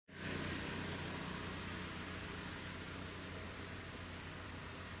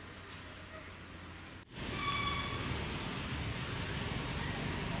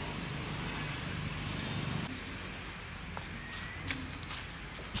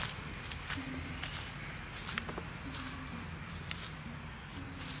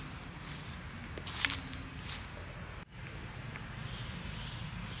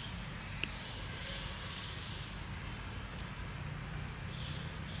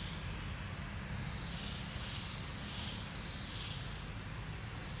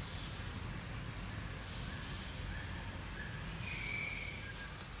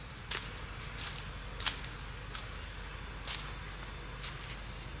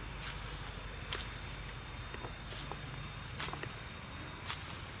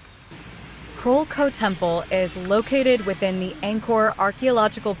Krol Ko Temple is located within the Angkor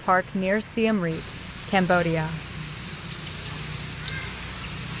Archaeological Park near Siem Reap, Cambodia.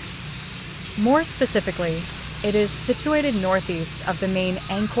 More specifically, it is situated northeast of the main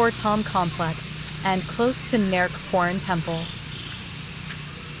Angkor Thom complex and close to Neak Poan Temple.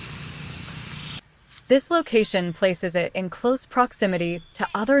 This location places it in close proximity to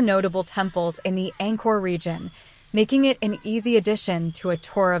other notable temples in the Angkor region, making it an easy addition to a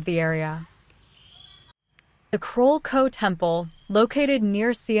tour of the area. The Krol Ko Temple, located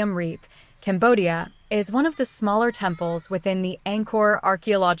near Siem Reap, Cambodia, is one of the smaller temples within the Angkor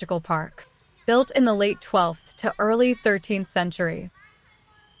Archaeological Park, built in the late 12th to early 13th century.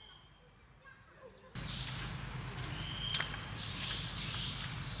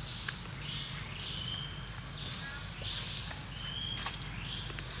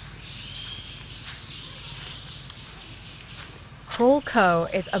 Krol Ko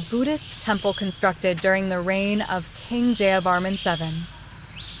is a Buddhist temple constructed during the reign of King Jayavarman VII.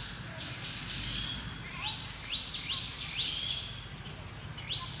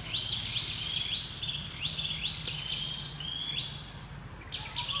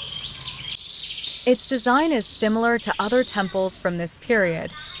 Its design is similar to other temples from this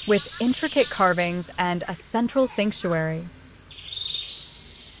period, with intricate carvings and a central sanctuary.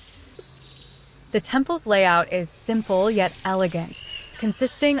 The temple's layout is simple yet elegant,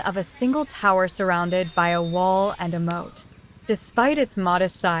 consisting of a single tower surrounded by a wall and a moat. Despite its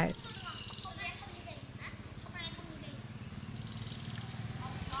modest size,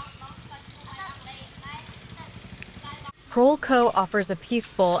 Krol Ko offers a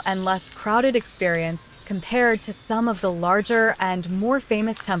peaceful and less crowded experience compared to some of the larger and more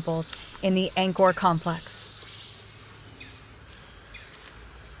famous temples in the Angkor complex.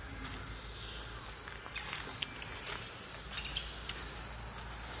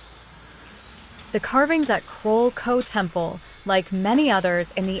 The carvings at Krol Ko Temple, like many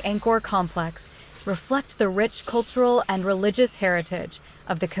others in the Angkor complex, reflect the rich cultural and religious heritage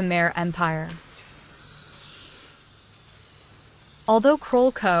of the Khmer Empire. Although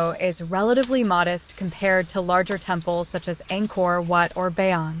Krol Ko is relatively modest compared to larger temples such as Angkor Wat or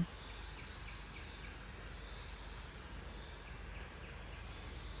Bayon,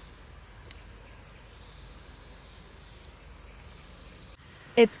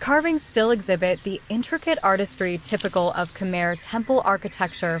 its carvings still exhibit the intricate artistry typical of Khmer temple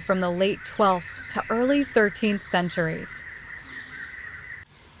architecture from the late 12th to early 13th centuries.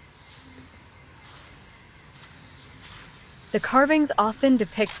 The carvings often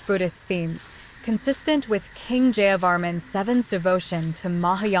depict Buddhist themes, consistent with King Jayavarman VII's devotion to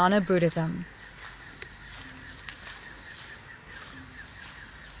Mahayana Buddhism.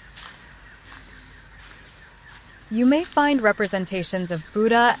 You may find representations of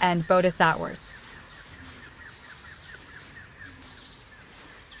Buddha and Bodhisattvas.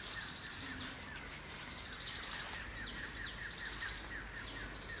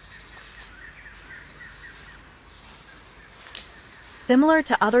 Similar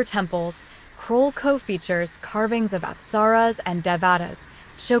to other temples, Krol Ko features carvings of apsaras and devatas,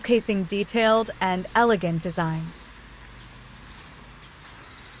 showcasing detailed and elegant designs.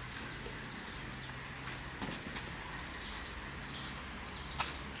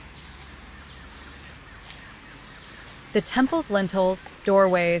 The temple's lintels,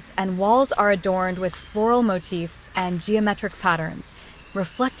 doorways, and walls are adorned with floral motifs and geometric patterns,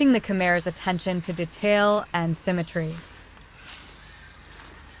 reflecting the Khmer's attention to detail and symmetry.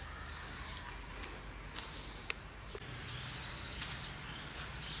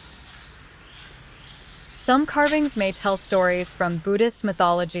 Some carvings may tell stories from Buddhist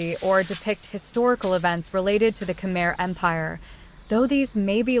mythology or depict historical events related to the Khmer Empire, though these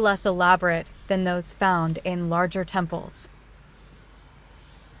may be less elaborate than those found in larger temples.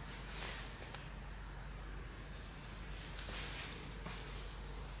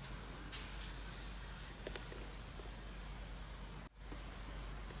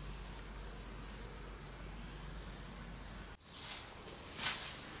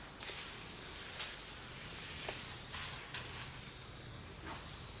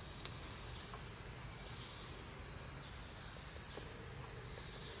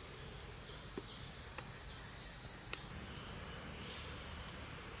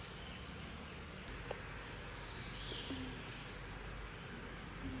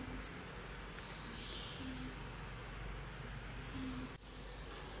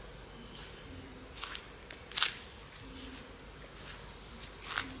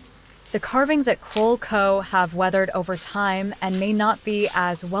 The carvings at Krol Ko have weathered over time and may not be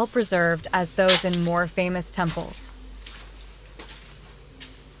as well preserved as those in more famous temples.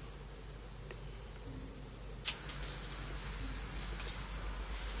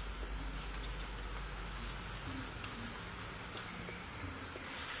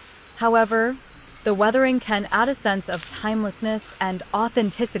 However, the weathering can add a sense of timelessness and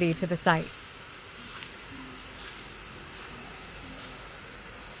authenticity to the site.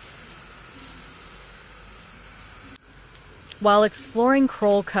 While exploring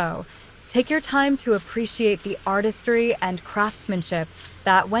Krol Ko, take your time to appreciate the artistry and craftsmanship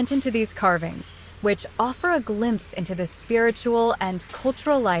that went into these carvings, which offer a glimpse into the spiritual and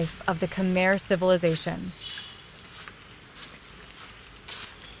cultural life of the Khmer civilization.